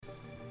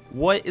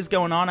What is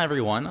going on,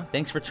 everyone?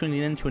 Thanks for tuning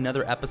in to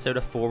another episode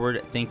of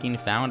Forward Thinking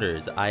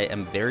Founders. I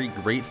am very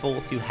grateful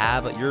to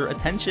have your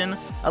attention,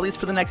 at least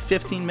for the next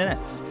 15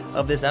 minutes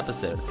of this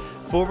episode.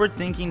 Forward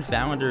Thinking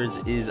Founders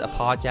is a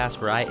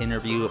podcast where I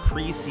interview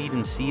pre-seed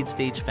and seed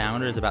stage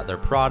founders about their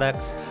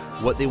products,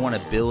 what they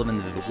want to build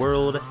into the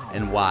world,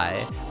 and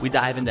why. We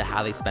dive into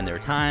how they spend their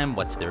time,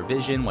 what's their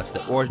vision, what's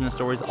the origin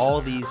stories,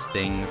 all these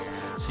things,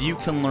 so you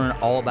can learn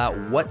all about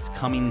what's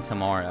coming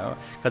tomorrow.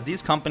 Because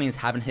these companies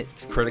haven't hit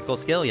critical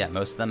scale yet.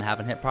 Most of them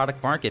haven't hit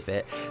product market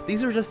fit.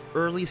 These are just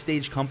early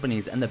stage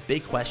companies, and the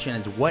big question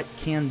is, what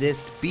can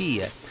this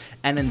be?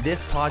 And in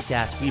this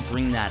podcast, we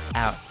bring that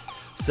out.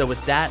 So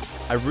with that,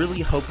 I really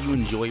hope you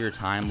enjoy your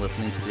time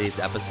listening to today's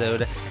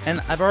episode.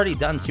 And I've already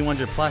done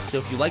 200 plus, so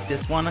if you like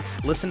this one,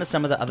 listen to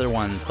some of the other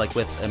ones, like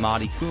with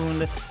Imadi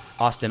Kund,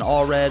 Austin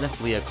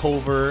Allred, Leah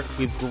Culver.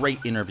 We have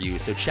great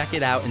interviews, so check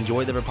it out,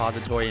 enjoy the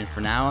repository, and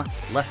for now,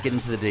 let's get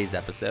into today's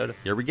episode.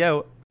 Here we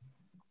go.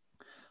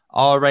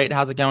 All right,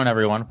 how's it going,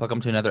 everyone?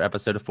 Welcome to another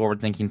episode of Forward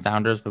Thinking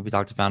Founders, where we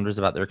talk to founders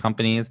about their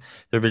companies,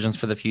 their visions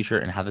for the future,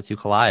 and how the two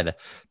collide.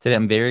 Today,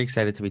 I'm very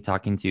excited to be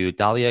talking to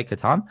Dalia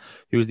Katan,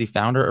 who is the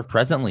founder of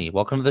Presently.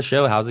 Welcome to the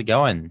show. How's it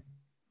going?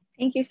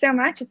 Thank you so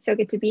much. It's so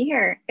good to be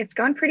here. It's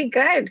going pretty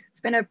good.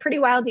 It's been a pretty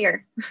wild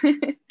year.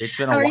 It's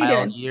been a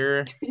wild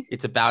year.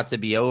 It's about to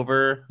be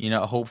over.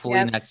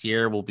 Hopefully next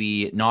year will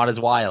be not as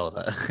wild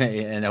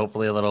and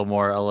hopefully a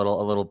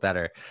little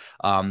better.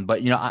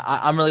 But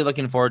I'm really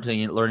looking forward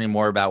to learning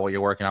more about what you're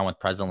working on with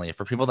Presently.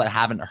 For people that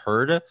haven't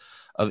heard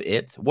of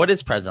it, what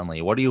is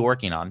Presently? What are you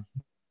working on?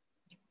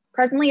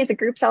 Presently is a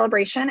group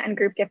celebration and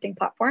group gifting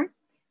platform.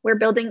 We're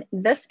building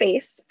the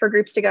space for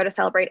groups to go to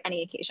celebrate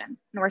any occasion.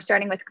 And we're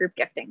starting with group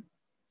gifting.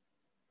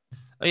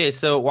 Okay,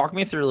 so walk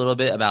me through a little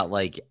bit about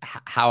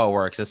how it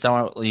works. If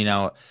someone,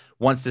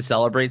 wants to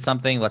celebrate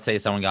something, let's say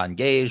someone got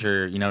engaged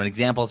or, an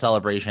example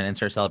celebration,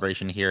 insert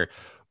celebration here,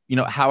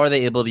 how are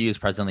they able to use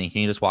Presently?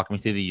 Can you just walk me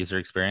through the user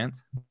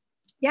experience?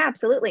 Yeah,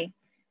 absolutely.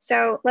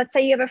 So let's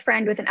say you have a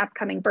friend with an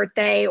upcoming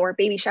birthday or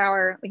baby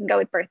shower. We can go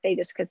with birthday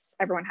just because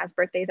everyone has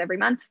birthdays every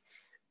month.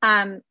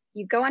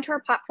 You go onto our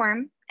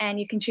platform and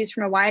you can choose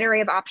from a wide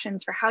array of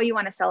options for how you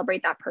want to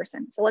celebrate that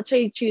person. So let's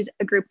say you choose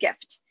a group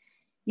gift.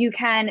 You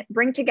can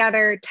bring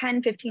together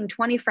 10, 15,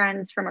 20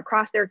 friends from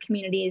across their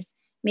communities.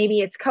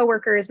 Maybe it's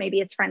coworkers, maybe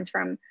it's friends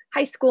from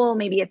high school,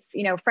 maybe it's,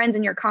 friends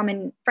in your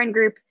common friend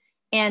group,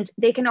 and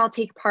they can all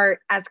take part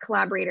as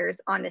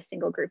collaborators on this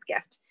single group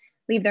gift.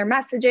 Leave their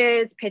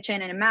messages, pitch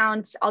in an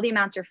amount. All the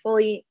amounts are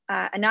fully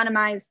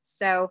anonymized.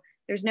 So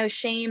there's no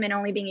shame in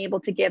only being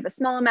able to give a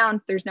small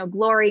amount. There's no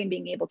glory in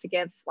being able to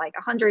give like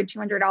 $100,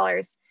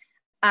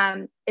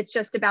 $200. It's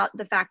just about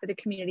the fact that the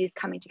community is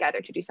coming together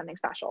to do something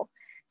special.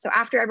 So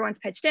after everyone's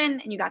pitched in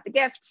and you got the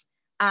gift,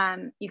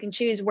 you can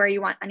choose where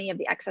you want any of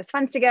the excess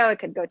funds to go. It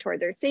could go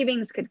toward their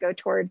savings, could go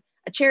toward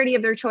a charity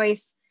of their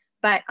choice.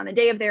 But on the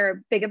day of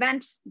their big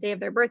event, day of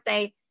their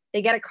birthday,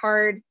 they get a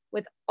card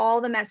with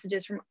all the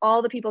messages from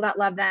all the people that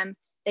love them.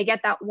 They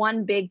get that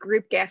one big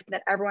group gift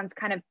that everyone's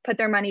kind of put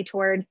their money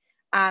toward,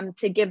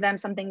 to give them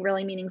something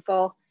really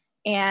meaningful,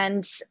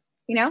 and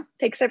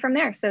takes it from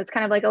there. So it's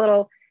kind of like a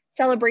little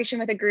celebration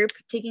with a group,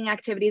 taking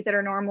activities that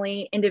are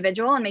normally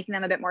individual and making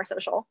them a bit more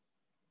social.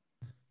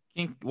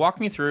 Can you walk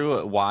me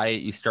through why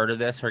you started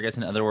this, or I guess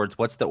in other words,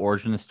 what's the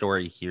origin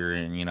story here,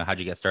 and how'd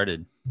you get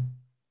started? I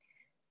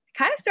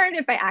kind of started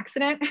it by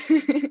accident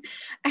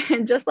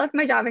and just left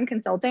my job in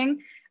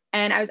consulting,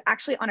 and I was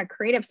actually on a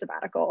creative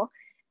sabbatical.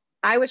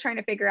 I was trying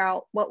to figure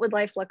out what would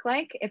life look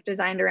like if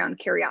designed around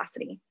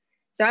curiosity.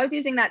 So I was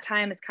using that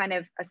time as kind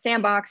of a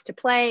sandbox to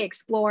play,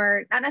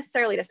 explore, not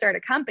necessarily to start a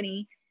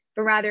company,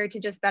 but rather to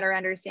just better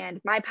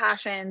understand my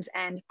passions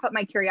and put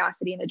my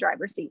curiosity in the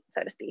driver's seat,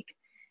 so to speak.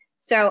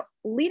 So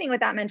leading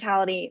with that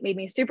mentality made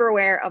me super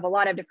aware of a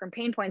lot of different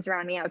pain points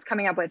around me. I was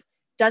coming up with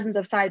dozens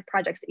of side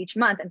projects each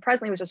month, and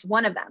Presently was just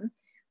one of them.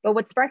 But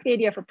what sparked the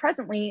idea for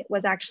Presently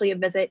was actually a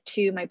visit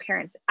to my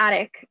parents'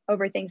 attic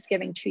over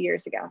Thanksgiving 2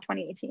 years ago,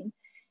 2018.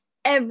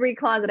 Every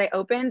closet I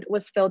opened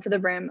was filled to the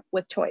brim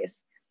with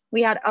toys.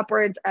 We had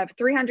upwards of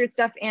 300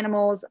 stuffed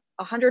animals,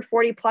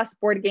 140 plus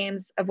board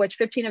games, of which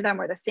 15 of them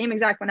were the same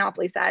exact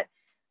Monopoly set,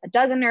 a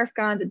dozen Nerf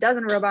guns, a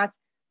dozen robots,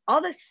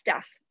 all this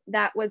stuff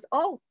that was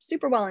all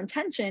super well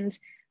intentioned,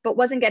 but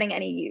wasn't getting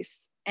any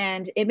use.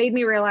 And it made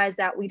me realize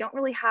that we don't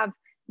really have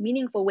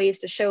meaningful ways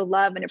to show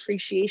love and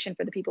appreciation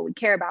for the people we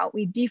care about.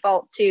 We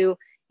default to,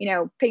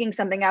 picking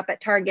something up at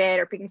Target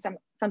or picking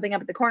something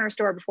up at the corner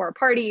store before a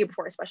party or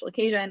before a special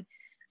occasion.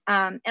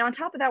 And on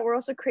top of that, we're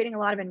also creating a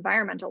lot of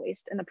environmental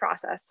waste in the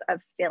process of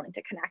failing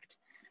to connect.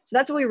 So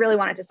that's what we really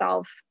wanted to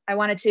solve. I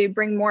wanted to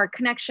bring more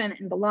connection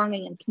and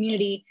belonging and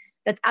community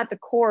that's at the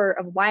core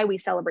of why we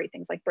celebrate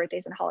things like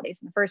birthdays and holidays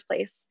in the first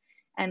place,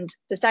 and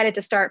decided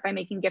to start by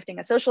making gifting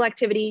a social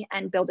activity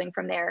and building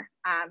from there,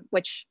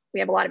 which we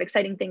have a lot of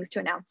exciting things to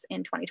announce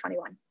in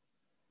 2021.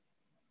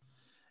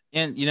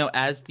 And,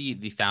 as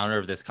the founder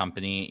of this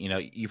company,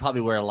 you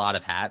probably wear a lot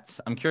of hats.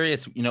 I'm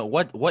curious,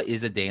 what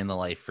is a day in the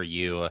life for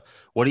you?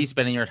 What are you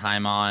spending your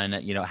time on?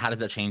 How does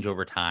that change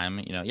over time?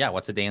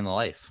 What's a day in the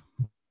life?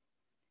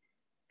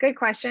 Good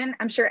question.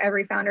 I'm sure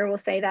every founder will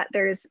say that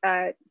there's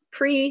a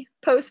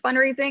pre-post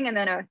fundraising and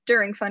then a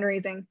during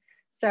fundraising.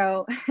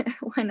 So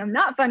when I'm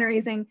not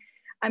fundraising,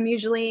 I'm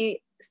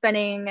usually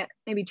spending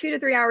maybe 2 to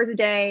 3 hours a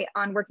day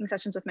on working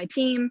sessions with my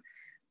team.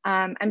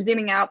 I'm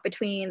zooming in and out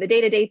between the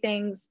day-to-day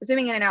things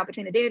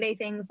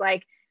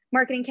like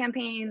marketing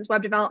campaigns,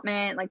 web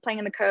development, like playing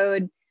in the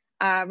code,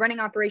 running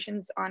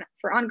operations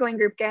for ongoing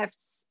group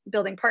gifts,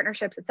 building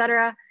partnerships,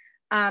 etc.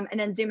 And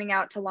then zooming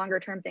out to longer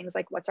term things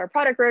like what's our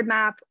product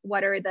roadmap?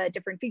 What are the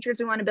different features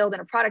we want to build in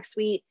a product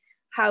suite?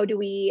 How do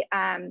we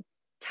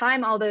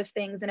time all those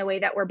things in a way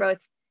that we're both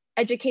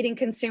educating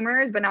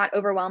consumers, but not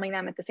overwhelming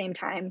them at the same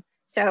time?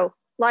 So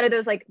a lot of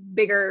those like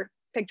bigger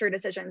picture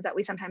decisions that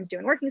we sometimes do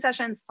in working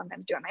sessions,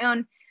 sometimes do on my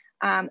own,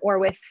 or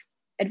with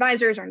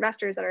advisors or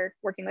investors that are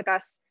working with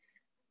us.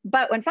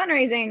 But when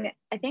fundraising,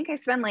 I think I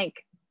spend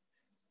like,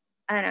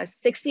 I don't know,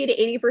 60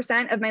 to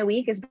 80% of my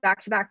week is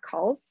back-to-back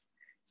calls.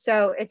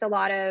 So it's a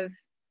lot of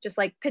just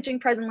like pitching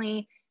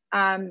presently,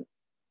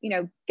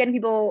 getting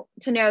people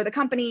to know the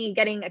company,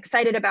 getting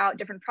excited about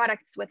different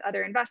products with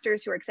other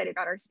investors who are excited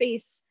about our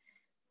space,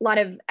 a lot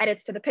of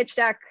edits to the pitch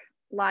deck,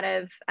 a lot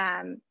of,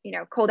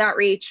 cold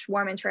outreach,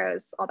 warm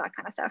intros, all that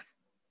kind of stuff.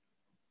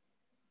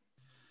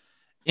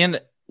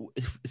 And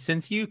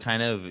since you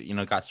kind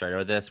of, got started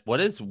with this, what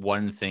is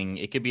one thing,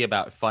 it could be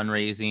about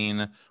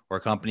fundraising or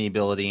company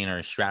building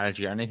or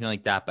strategy or anything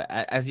like that, but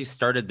as you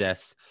started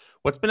this,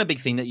 what's been a big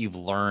thing that you've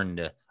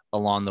learned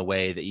along the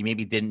way that you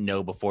maybe didn't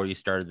know before you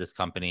started this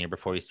company or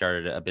before you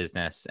started a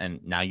business and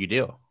now you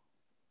do?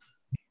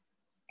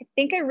 I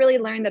think I really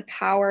learned the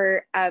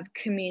power of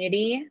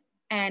community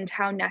and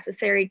how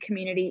necessary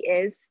community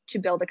is to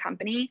build a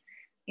company.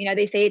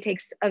 They say it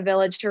takes a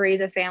village to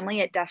raise a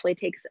family. It definitely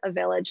takes a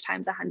village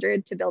times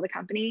 100 to build a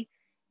company.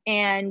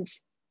 And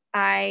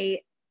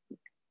I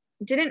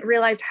didn't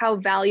realize how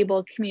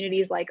valuable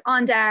communities like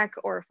On Deck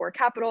or For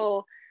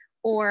Capital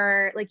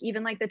or like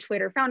even like the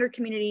Twitter founder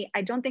community,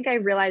 I don't think I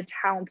realized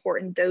how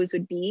important those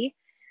would be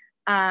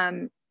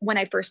when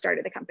I first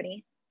started the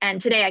company.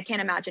 And today I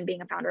can't imagine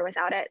being a founder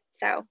without it.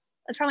 So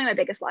that's probably my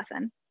biggest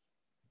lesson.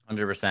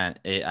 100%.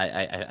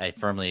 I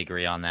firmly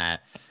agree on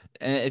that.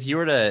 And if you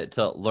were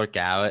to look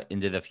out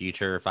into the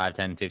future, 5,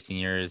 10, 15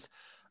 years,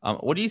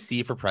 what do you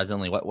see for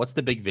presently? What's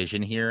the big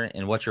vision here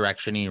and what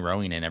direction are you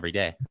rowing in every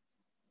day?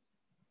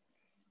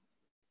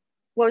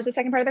 What was the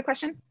second part of the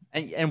question?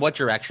 And what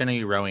direction are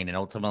you rowing? And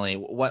ultimately,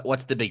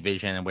 what's the big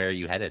vision and where are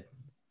you headed?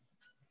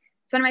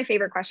 It's one of my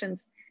favorite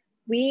questions.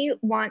 We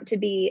want to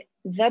be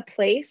the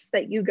place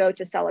that you go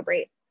to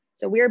celebrate.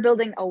 So we're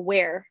building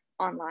Aware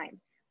online.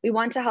 We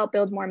want to help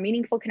build more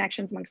meaningful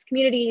connections amongst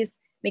communities,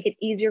 make it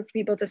easier for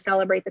people to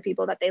celebrate the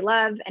people that they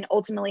love, and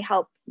ultimately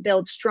help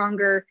build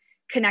stronger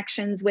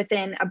connections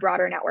within a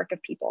broader network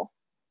of people.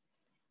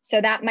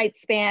 So that might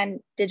span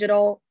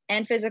digital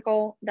and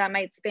physical, that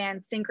might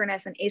span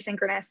synchronous and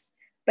asynchronous,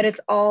 but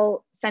it's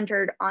all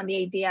centered on the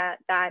idea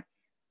that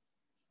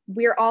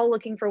we're all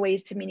looking for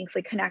ways to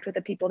meaningfully connect with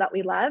the people that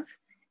we love,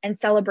 and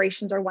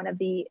celebrations are one of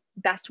the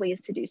best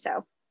ways to do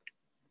so.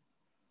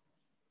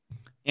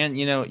 And,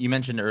 you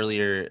mentioned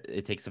earlier,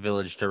 it takes a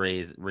village to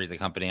raise a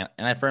company.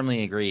 And I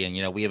firmly agree.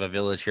 And, we have a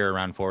village here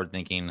around forward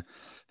thinking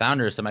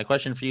founders. So my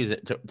question for you is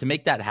to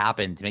make that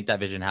happen, to make that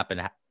vision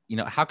happen,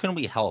 how can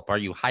we help? Are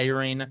you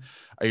hiring?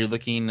 Are you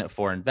looking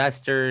for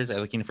investors? Are you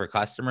looking for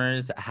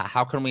customers?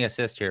 How can we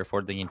assist here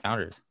forward thinking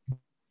founders?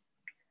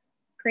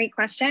 Great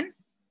question.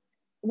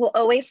 We'll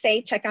always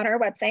say, check out our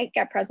website,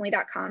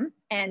 getpresently.com,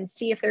 and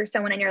see if there's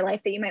someone in your life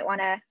that you might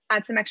want to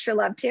add some extra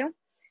love to.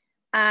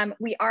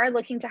 We are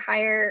looking to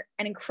hire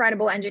an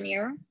incredible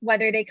engineer,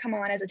 whether they come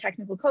on as a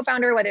technical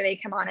co-founder, whether they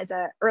come on as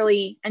an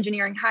early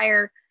engineering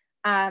hire.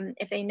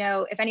 If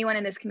anyone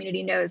in this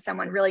community knows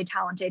someone really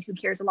talented who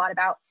cares a lot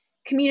about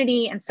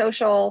community and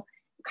social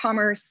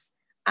commerce,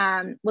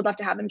 would love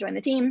to have them join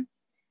the team.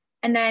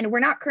 And then we're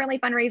not currently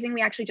fundraising.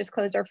 We actually just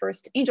closed our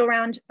first angel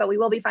round, but we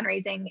will be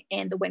fundraising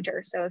in the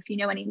winter. So if you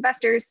know any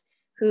investors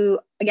who,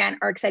 again,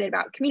 are excited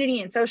about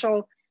community and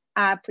social,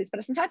 please put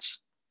us in touch.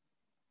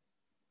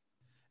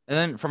 And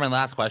then for my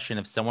last question,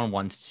 if someone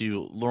wants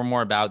to learn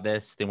more about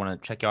this, they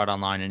want to check you out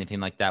online, anything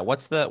like that,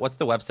 what's the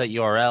website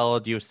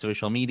URL? Do you have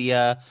social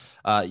media,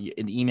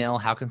 an email?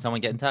 How can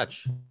someone get in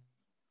touch?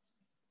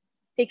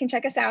 They can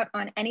check us out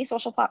on any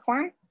social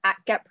platform at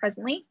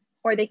GetPresently,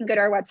 or they can go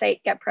to our website,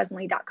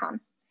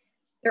 getpresently.com.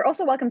 They're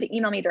also welcome to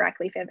email me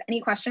directly if they have any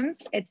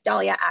questions. It's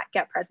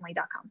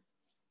Dahlia@getpresently.com.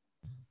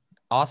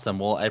 Awesome.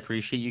 Well, I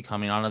appreciate you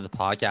coming on to the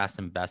podcast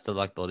and best of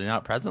luck building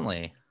out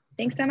Presently.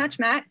 Thanks so much,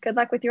 Matt. Good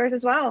luck with yours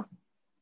as well.